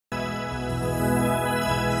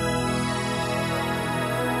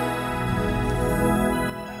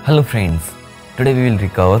Hello friends, today we will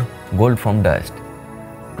recover gold from dust.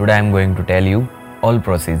 Today I am going to tell you all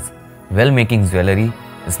process. While making jewelry,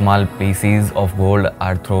 small pieces of gold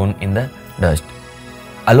are thrown in the dust.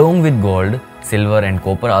 Along with gold, silver and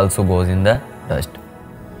copper also goes in the dust.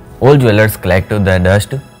 All jewelers collect the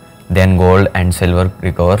dust, then gold and silver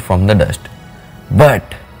recover from the dust.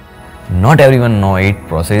 But not everyone know it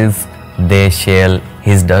process. They sell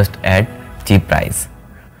his dust at cheap price.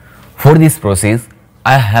 For this process,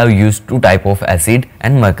 I have used two types of acid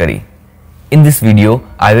and mercury. In this video,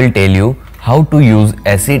 I will tell you how to use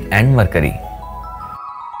acid and mercury.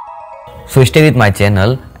 So stay with my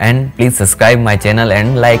channel and please subscribe my channel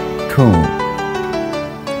and like too.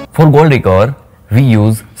 For gold recover, we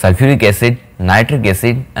use sulfuric acid, nitric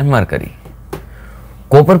acid and mercury.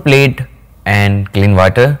 Copper plate and clean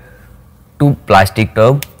water, 2 plastic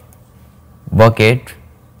tub, bucket,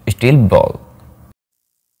 steel bowl.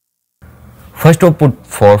 First we put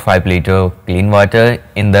 4-5 liter clean water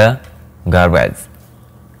in the garbage.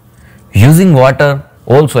 Using water,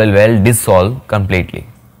 all soil will dissolve completely.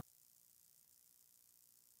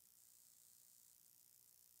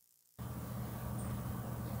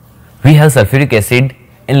 We have sulfuric acid.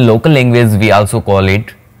 In local language, we also call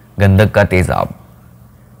it gandak ka tezab.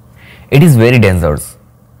 It is very dangerous.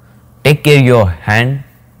 Take care your hand.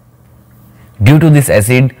 Due to this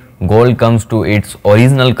acid, gold comes to its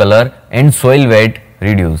original color and soil weight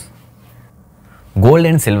reduce. Gold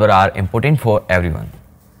and silver are important for everyone.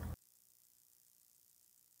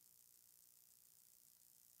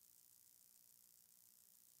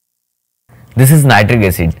 This is nitric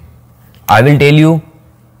acid. I will tell you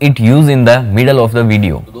it used in the middle of the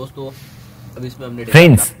video.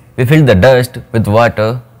 Friends, we filled the dust with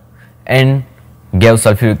water and gave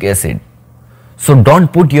sulfuric acid. So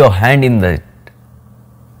don't put your hand in that.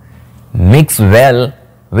 Mix well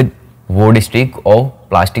with wood stick or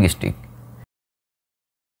plastic stick.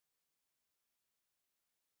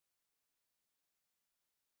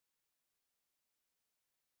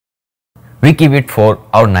 We keep it for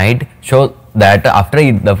our night so that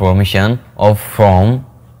after the formation of from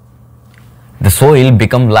the soil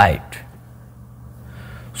become light.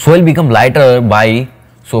 Soil become lighter by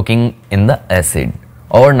soaking in the acid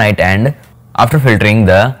overnight, and after filtering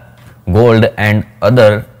the gold and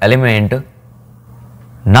other element,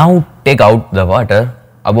 now take out the water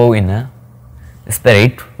above in a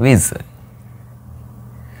spirit vessel.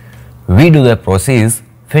 We do the process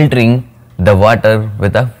filtering the water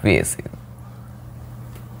with a vessel.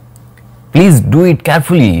 Please do it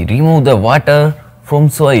carefully. Remove the water from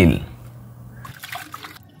soil.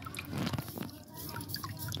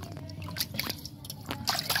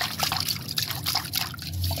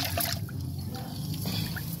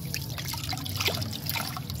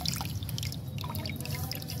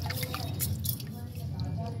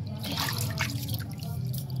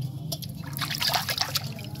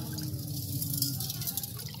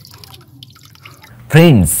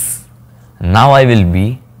 Friends, now I will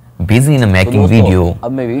be busy in making video.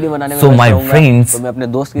 So my friends,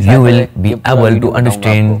 you will be able to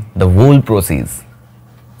understand the whole process.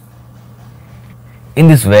 In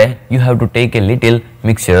this way, you have to take a little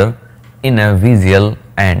mixture in a vessel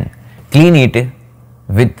and clean it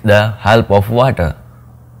with the help of water.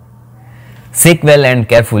 Shake well and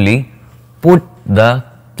carefully put the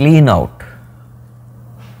clean out.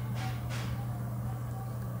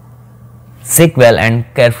 Shake well and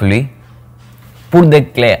carefully put the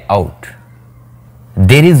clay out.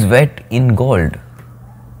 There is wet in gold,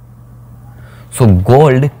 so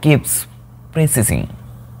gold keeps processing.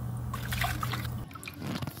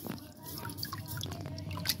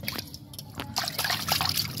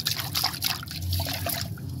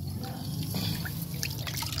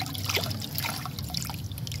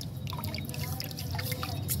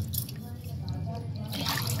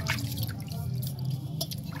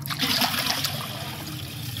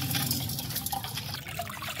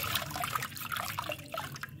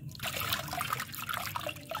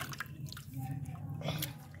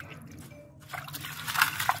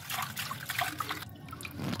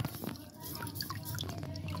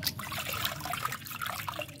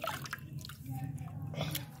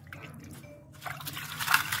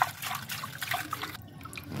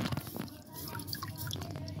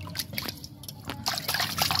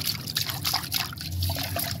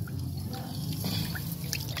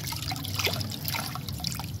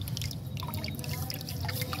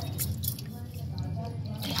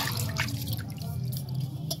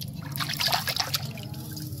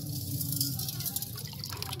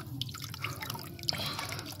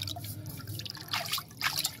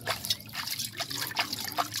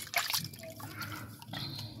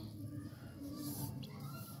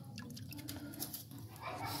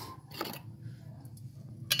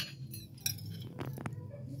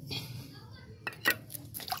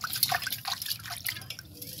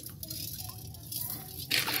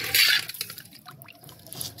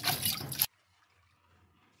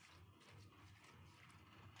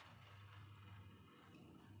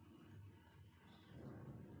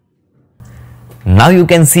 Now you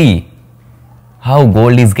can see how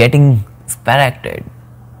gold is getting sparked.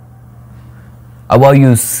 Above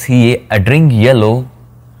you see a drink yellow.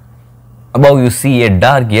 Above you see a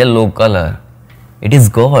dark yellow color. It is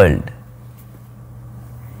gold.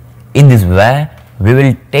 In this way, we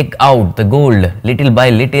will take out the gold little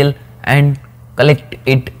by little and collect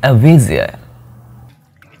it everywhere.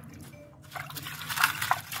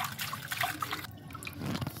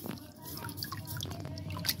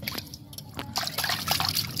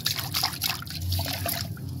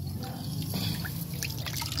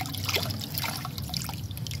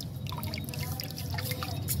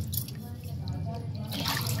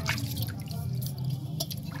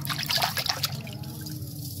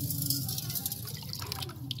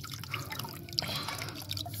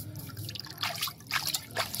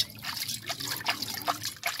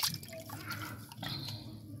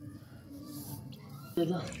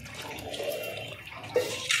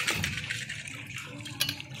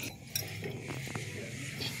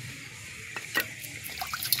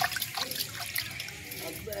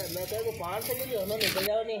 मैं तेरे को 500 मिली हो ना, निकल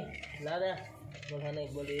जाओ नहीं ला दे बोलने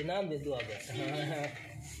बोले इनाम दे दो आगे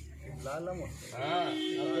ला ला मो हाँ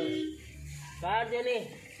कार्ड दे नहीं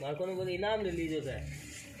मार को बोले इनाम ले लीजिए सर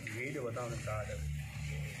वीडियो बताओ ना कार्ड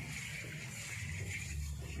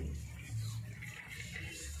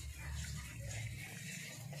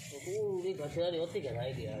तो पूरी घसरा होती क्या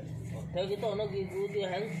भाई यार थे कि तो ना कि दूध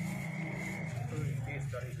है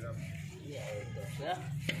 30 ग्राम ये है तो क्या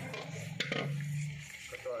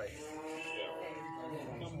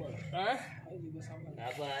हाँ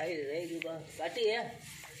apa ini juga kati ya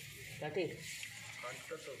kati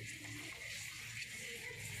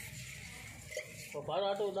oh baru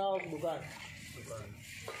ada udah bukan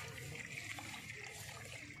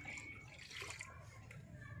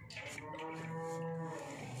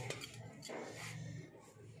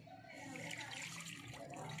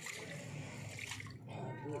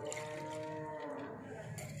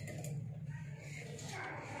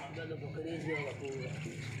ada bekerja nggak punya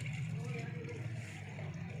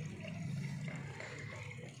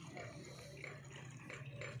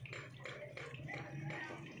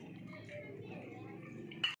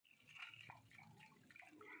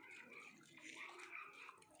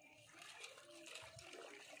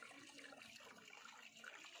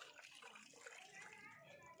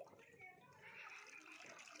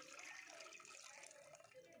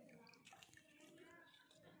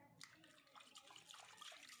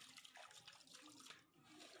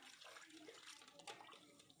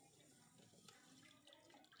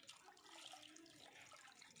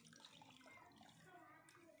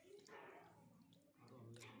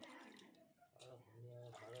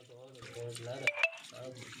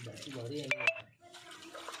भारी है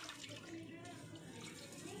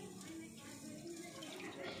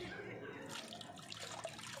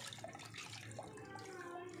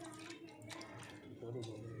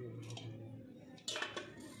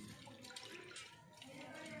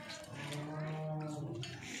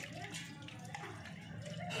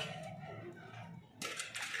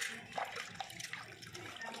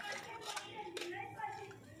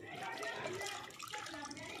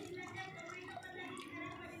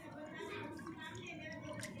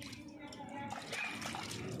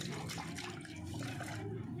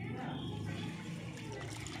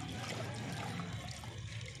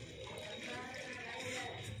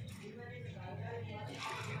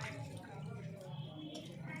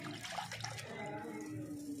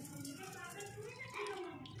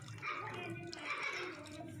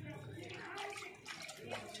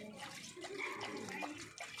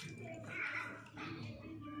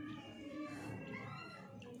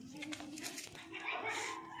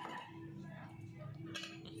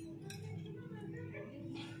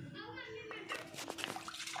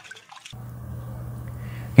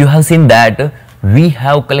You have seen that we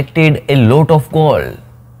have collected a lot of gold.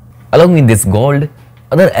 Along with this gold,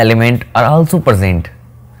 other elements are also present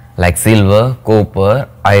like silver, copper,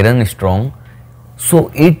 iron strong. So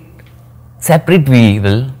it separate we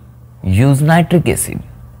will use nitric acid.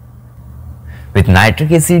 With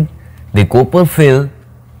nitric acid, the copper fill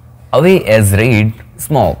away as red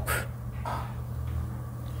smoke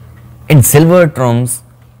and silver turns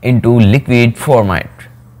into liquid format.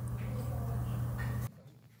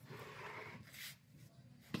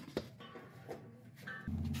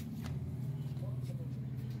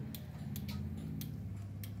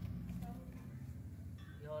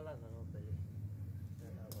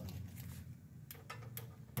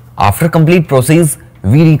 After complete process,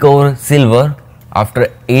 we recover silver after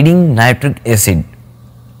adding nitric acid.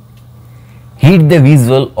 Heat the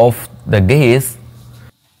visual of the gas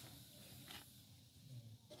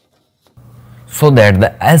so that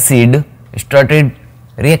the acid started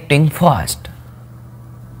reacting fast.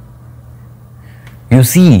 You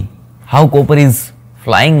see how copper is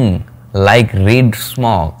flying like red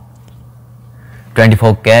smoke.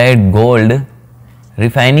 24 karat gold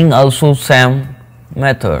refining also same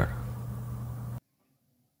method.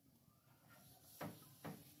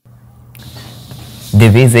 The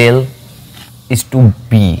vessel is to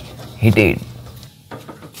be heated.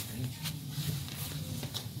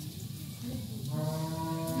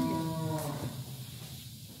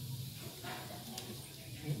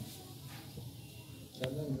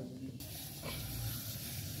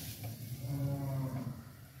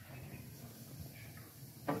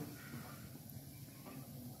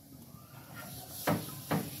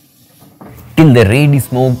 Till the red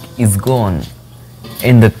smoke is gone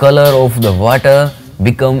and the color of the water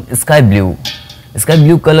become sky blue. Sky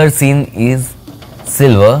blue color seen is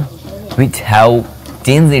silver which have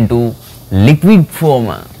changed into liquid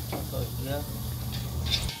form.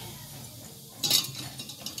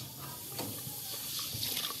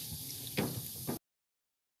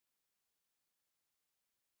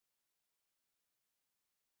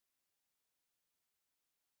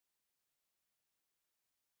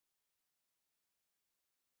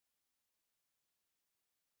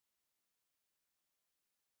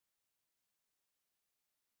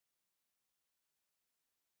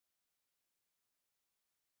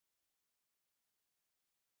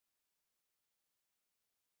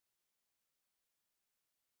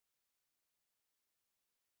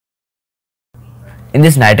 In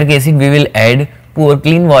this nitric acid we will add pour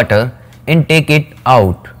clean water and take it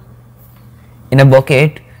out in a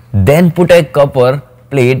bucket, then put a copper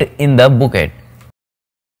plate in the bucket.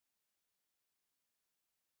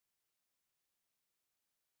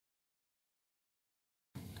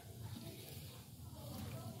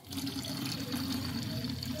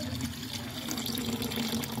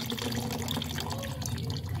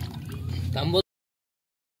 Tambo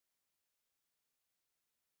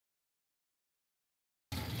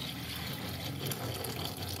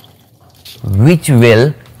Which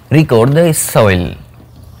will recover the soil,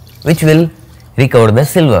 which will recover the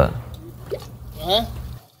silver. Huh?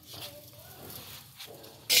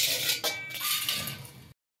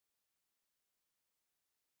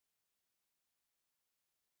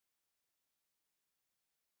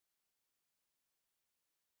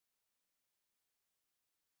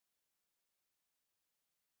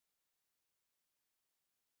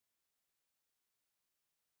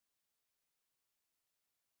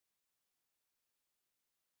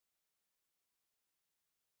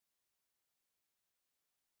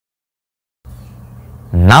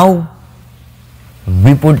 Now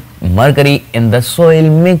we put mercury in the soil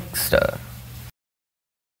mixture.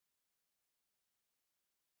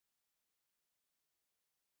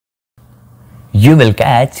 You will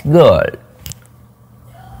catch gold.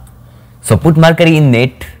 So put mercury in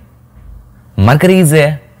it. Mercury is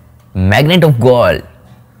a magnet of gold.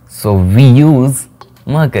 So we use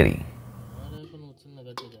mercury.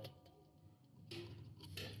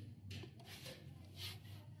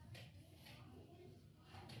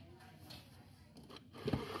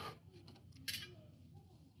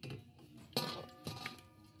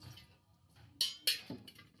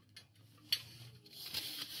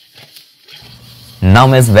 Now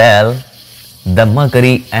mix well the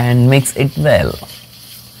mercury and mix it well.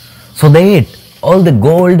 So that all the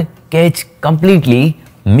gold catch completely,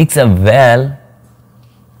 mix a well.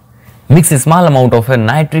 Mix a small amount of a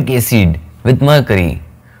nitric acid with mercury.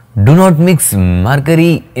 Do not mix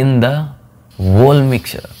mercury in the whole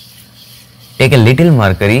mixture. Take a little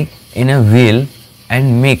mercury in a wheel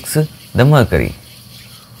and mix the mercury.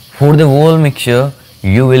 For the whole mixture,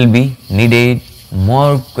 you will be needed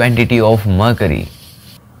more quantity of mercury.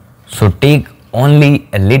 So take only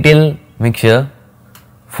a little mixture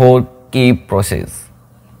for cheap process.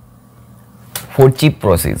 For cheap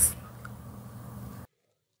process.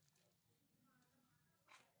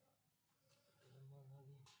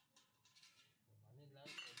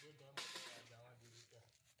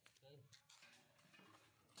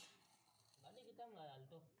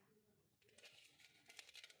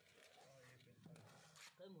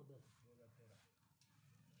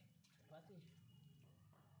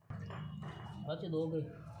 પાછી દો ગઈ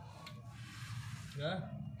હા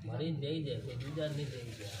મારી જઈ જાય કોઈ બીજા નહીં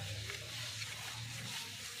જઈ જાય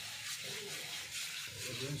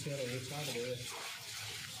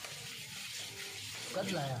કદ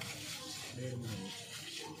લાયા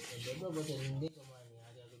જગો પછી હિન્દી કમાની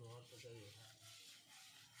આજે આગળ और तो चाहिए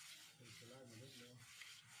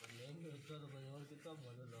लेंगे इसको तो भाई और कितना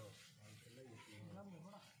बोलो लो नहीं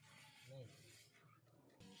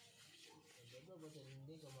जगो પછી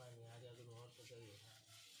નહીં કમાવાની આજે આગળ હોર તો કહીએ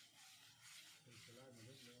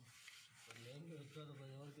લેંगे उसको तो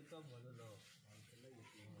कोई और कितना बोलो लो नहीं तो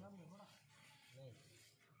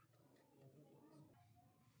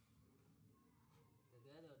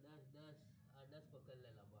कह रहे हो 10 पकड़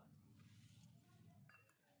लेना बात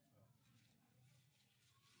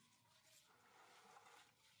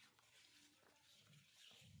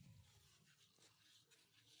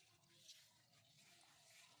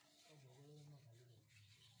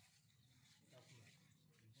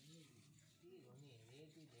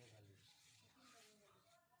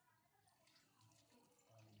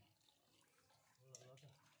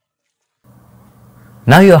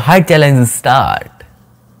Now your hard challenge start.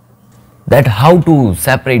 That how to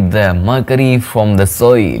separate the mercury from the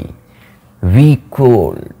soil. We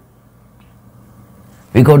got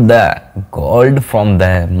the gold from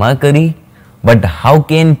the mercury, but how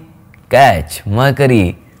can catch mercury?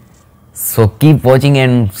 So keep watching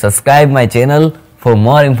and subscribe my channel for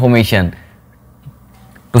more information.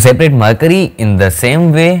 To separate mercury in the same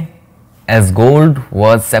way as gold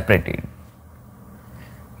was separated.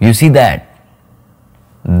 You see that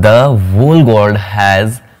the whole gold has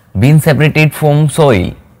been separated from soil.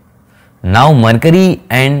 Now mercury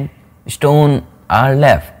and stone are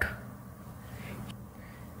left.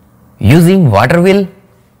 Using water will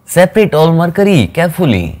separate all mercury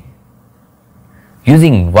carefully.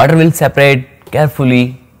 Using water will separate carefully.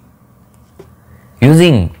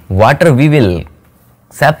 Using water we will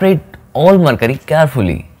separate all mercury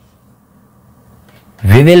carefully.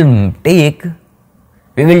 We will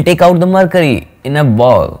take out the mercury in a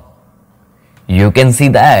bowl. You can see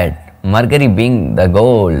that mercury being the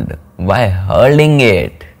gold by holding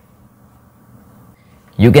it.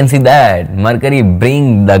 You can see that mercury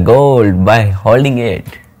bring the gold by holding it.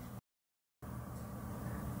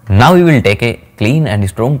 Now we will take a clean and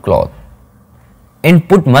strong cloth and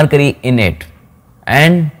put mercury in it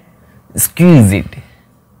and squeeze it.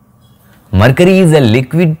 Mercury is a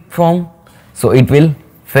liquid form, so it will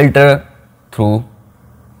filter through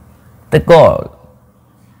the gold.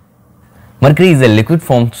 Mercury is a liquid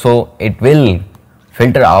form, so it will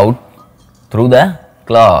filter out through the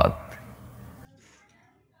cloth.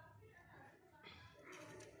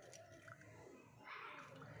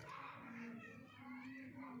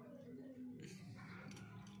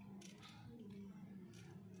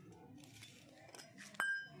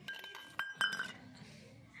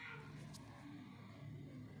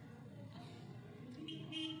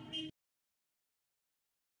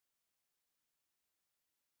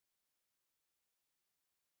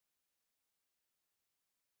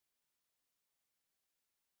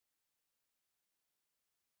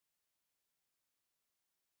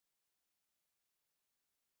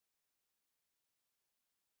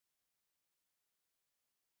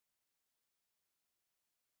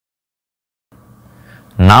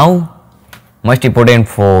 Now, most important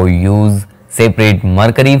for use separate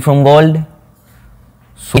mercury from gold.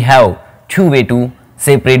 So we have two ways to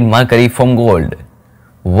separate mercury from gold.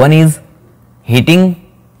 One is heating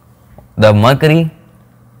the mercury,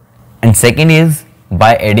 and second is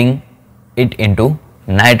by adding it into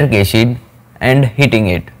nitric acid and heating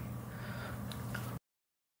it.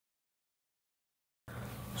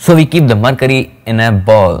 So we keep the mercury in a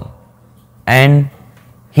bowl and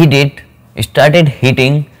heat it. Started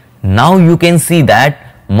heating. Now you can see that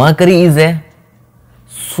mercury is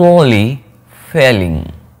slowly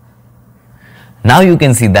failing. Now you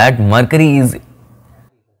can see that mercury is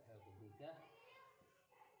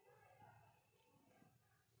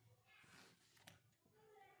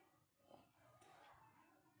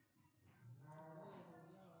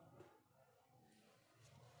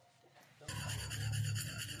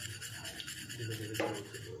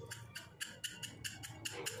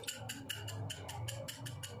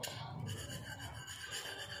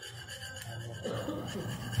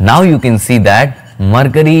now you can see that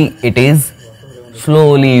mercury it is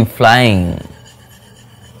slowly flying.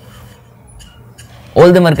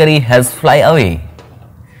 All the mercury has fly away.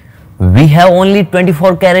 We have only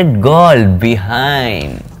 24 karat gold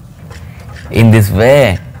behind. In this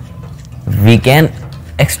way, we can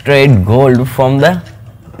extract gold from the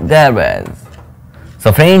garbage.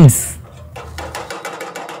 So friends,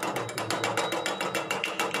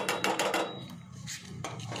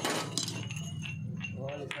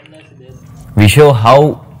 we show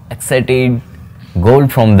how extracted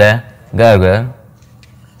gold from the garbage.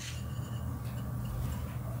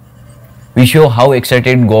 We show how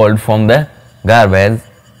extracted gold from the garbage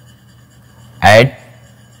at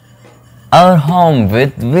our home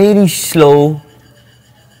with very slow.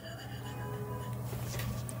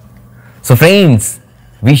 So friends,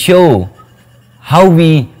 we show how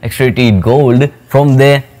we extracted gold from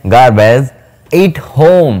the garbage at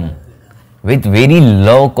home with very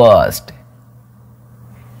low cost.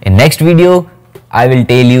 In next video, I will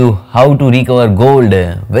tell you how to recover gold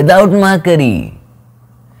without mercury.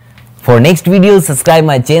 For next video, subscribe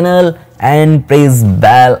my channel and press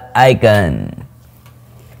bell icon.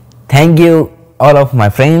 Thank you all of my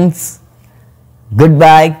friends.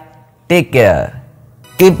 Goodbye. Take care.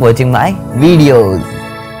 Keep watching my videos.